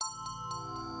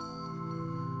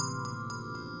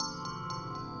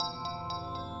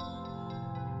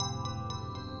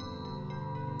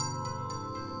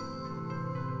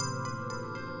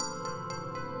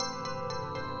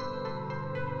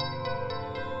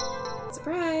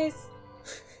Surprise!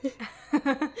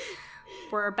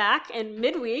 We're back in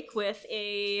midweek with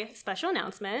a special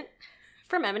announcement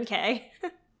from M&K.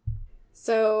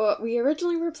 So we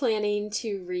originally were planning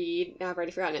to read, now I've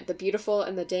already forgotten it, The Beautiful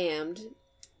and the Damned,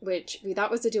 which we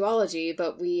thought was a duology,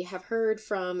 but we have heard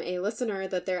from a listener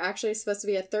that there actually is supposed to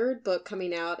be a third book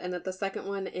coming out and that the second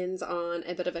one ends on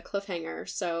a bit of a cliffhanger.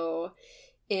 So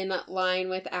in line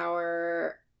with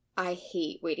our, I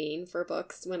hate waiting for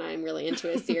books when I'm really into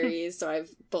a series, so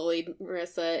I've bullied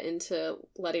Marissa into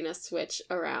letting us switch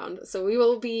around. So we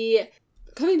will be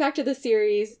coming back to the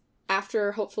series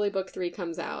after hopefully book 3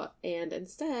 comes out, and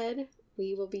instead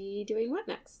we will be doing what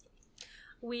next?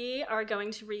 We are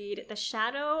going to read The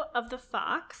Shadow of the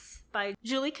Fox by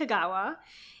Julie Kagawa,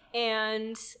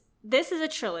 and this is a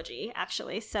trilogy,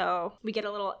 actually, so we get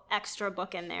a little extra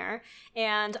book in there,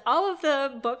 and all of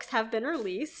the books have been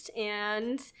released,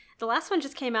 and the last one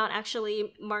just came out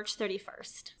actually March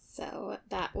 31st. So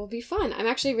that will be fun. I'm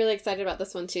actually really excited about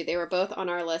this one too. They were both on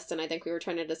our list, and I think we were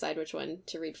trying to decide which one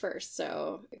to read first,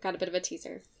 so got a bit of a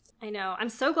teaser. I know. I'm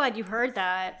so glad you heard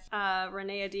that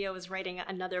Renee Adia was writing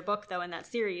another book, though, in that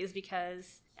series,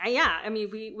 because, we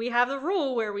have the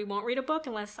rule where we won't read a book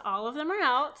unless all of them are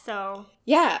out, so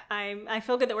yeah, I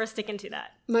feel good that we're sticking to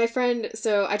that. My friend,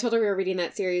 so I told her we were reading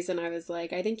that series, and I was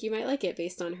like, I think you might like it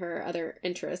based on her other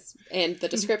interests and the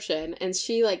description, and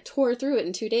she, tore through it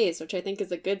in 2 days, which I think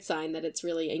is a good sign that it's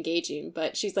really engaging,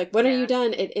 but she's like, when are you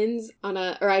done? It ends on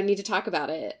or I need to talk about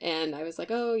it, and I was like,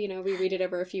 we read it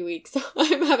over a few weeks, so I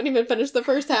haven't even finished the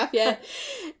first half yet,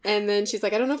 and then she's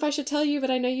like, I don't know if I should tell you, but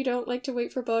I know you don't like to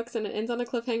wait for books, and it ends on a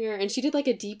cliffhanger, and she did,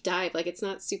 a deep dive, it's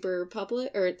not super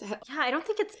public, or... Yeah, I don't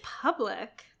think it's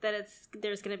public that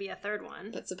there's going to be a third one.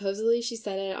 But supposedly she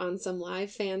said it on some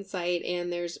live fan site,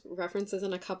 and there's references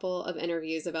in a couple of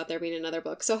interviews about there being another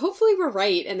book. So hopefully we're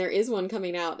right, and there is one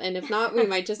coming out. And if not, we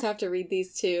might just have to read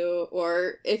these two.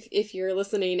 Or if you're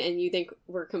listening and you think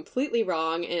we're completely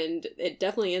wrong and it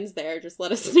definitely ends there, just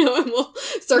let us know and we'll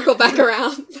circle back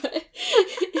around.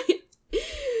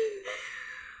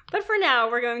 But for now,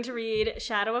 we're going to read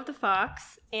Shadow of the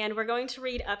Fox, and we're going to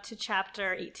read up to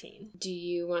chapter 18. Do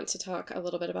you want to talk a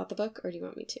little bit about the book, or do you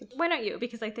want me to? Why don't you?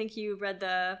 Because I think you read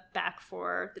the back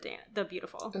for The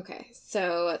Beautiful. Okay,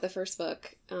 so the first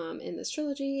book in this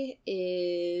trilogy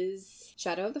is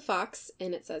Shadow of the Fox,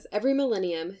 and it says, every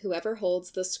millennium, whoever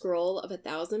holds the scroll of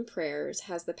 1,000 prayers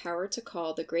has the power to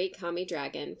call the great Kami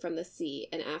dragon from the sea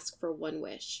and ask for one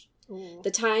wish. Ooh.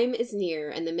 The time is near,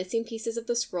 and the missing pieces of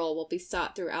the scroll will be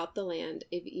sought throughout the land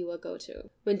of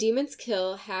Iwagoto. When demons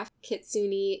kill half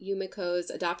Kitsune Yumiko's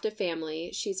adoptive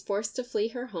family, she's forced to flee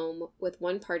her home with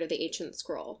one part of the ancient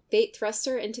scroll. Fate thrusts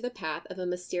her into the path of a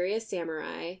mysterious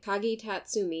samurai, Kagi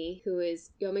Tatsumi, who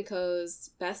is Yumiko's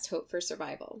best hope for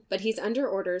survival. But he's under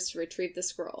orders to retrieve the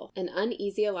scroll. An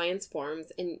uneasy alliance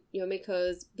forms, and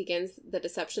Yumiko's begins the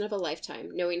deception of a lifetime,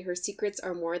 knowing her secrets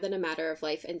are more than a matter of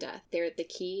life and death. They're the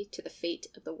key to the fate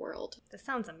of the world. This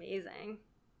sounds amazing.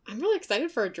 I'm really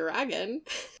excited for a dragon.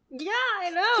 Yeah,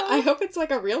 I know. I hope it's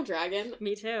a real dragon.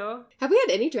 Me too. Have we had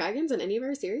any dragons in any of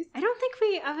our series? I don't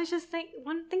think I was just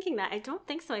thinking that. I don't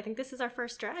think so. I think this is our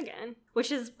first dragon,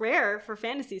 which is rare for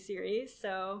fantasy series,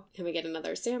 so. And we get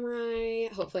another samurai.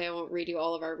 Hopefully I won't redo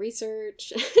all of our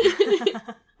research.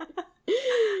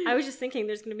 I was just thinking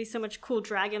there's going to be so much cool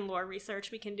dragon lore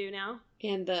research we can do now.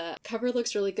 And the cover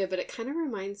looks really good, but it kind of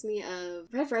reminds me of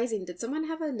Red Rising. Did someone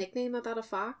have a nickname about a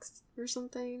fox or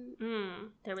something?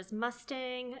 There was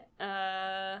Mustang,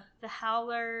 the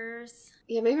Howlers.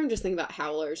 Yeah, maybe I'm just thinking about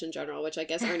howlers in general, which I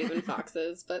guess aren't even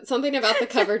foxes, but something about the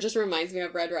cover just reminds me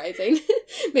of Red Rising.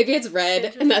 Maybe it's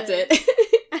red, and that's it.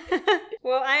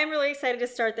 Well, I am really excited to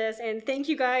start this, and thank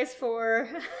you guys for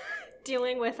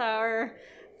dealing with our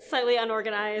slightly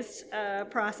unorganized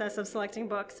process of selecting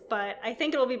books, but I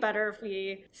think it'll be better if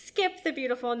we skip The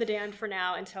Beautiful and the Damned for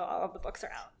now until all of the books are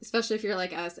out. Especially if you're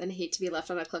like us and hate to be left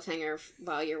on a cliffhanger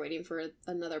while you're waiting for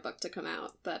another book to come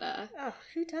out. But oh,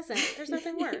 who doesn't? There's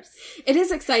nothing worse. It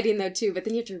is exciting though too, but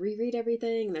then you have to reread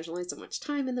everything, and there's only so much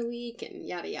time in the week, and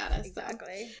yada yada.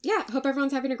 Exactly. So, yeah, hope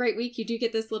everyone's having a great week. You do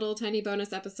get this little tiny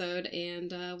bonus episode,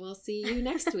 and we'll see you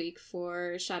next week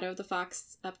for Shadow of the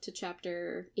Fox up to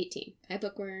chapter 18. Bye,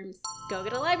 bookworms. Go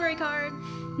get a library card.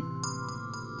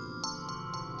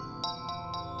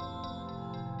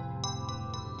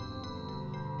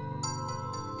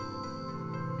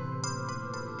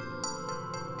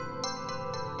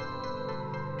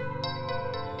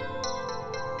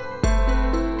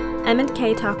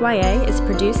 M&K Talk YA is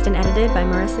produced and edited by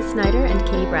Marissa Snyder and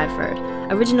Katie Bradford.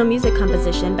 Original music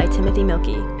composition by Timothy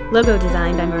Milkey. Logo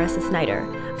design by Marissa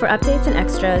Snyder. For updates and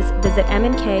extras, visit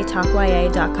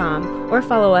mnktalkya.com or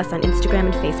follow us on Instagram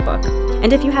and Facebook.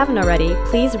 And if you haven't already,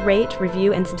 please rate,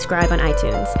 review, and subscribe on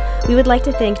iTunes. We would like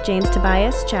to thank James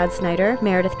Tobias, Chad Snyder,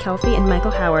 Meredith Kelfie, and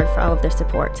Michael Howard for all of their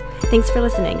support. Thanks for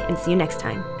listening, and see you next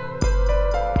time.